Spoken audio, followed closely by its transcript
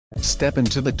Step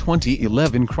into the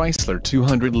 2011 Chrysler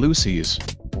 200 Lucies.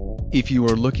 If you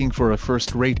are looking for a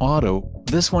first-rate auto,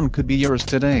 this one could be yours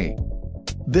today.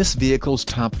 This vehicle's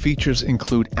top features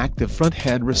include active front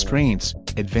head restraints,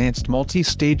 advanced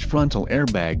multi-stage frontal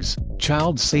airbags,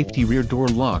 child safety rear door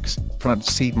locks, front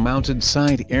seat mounted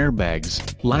side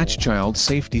airbags, latch child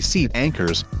safety seat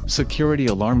anchors, security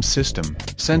alarm system,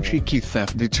 Sentry key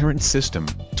theft deterrent system,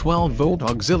 12-volt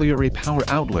auxiliary power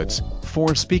outlets,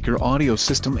 4-speaker audio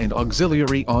system and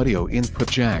auxiliary audio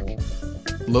input jack.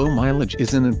 Low mileage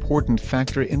is an important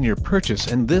factor in your purchase,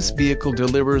 and this vehicle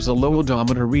delivers a low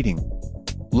odometer reading.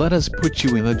 Let us put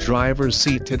you in the driver's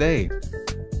seat today.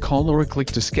 Call or click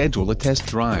to schedule a test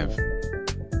drive.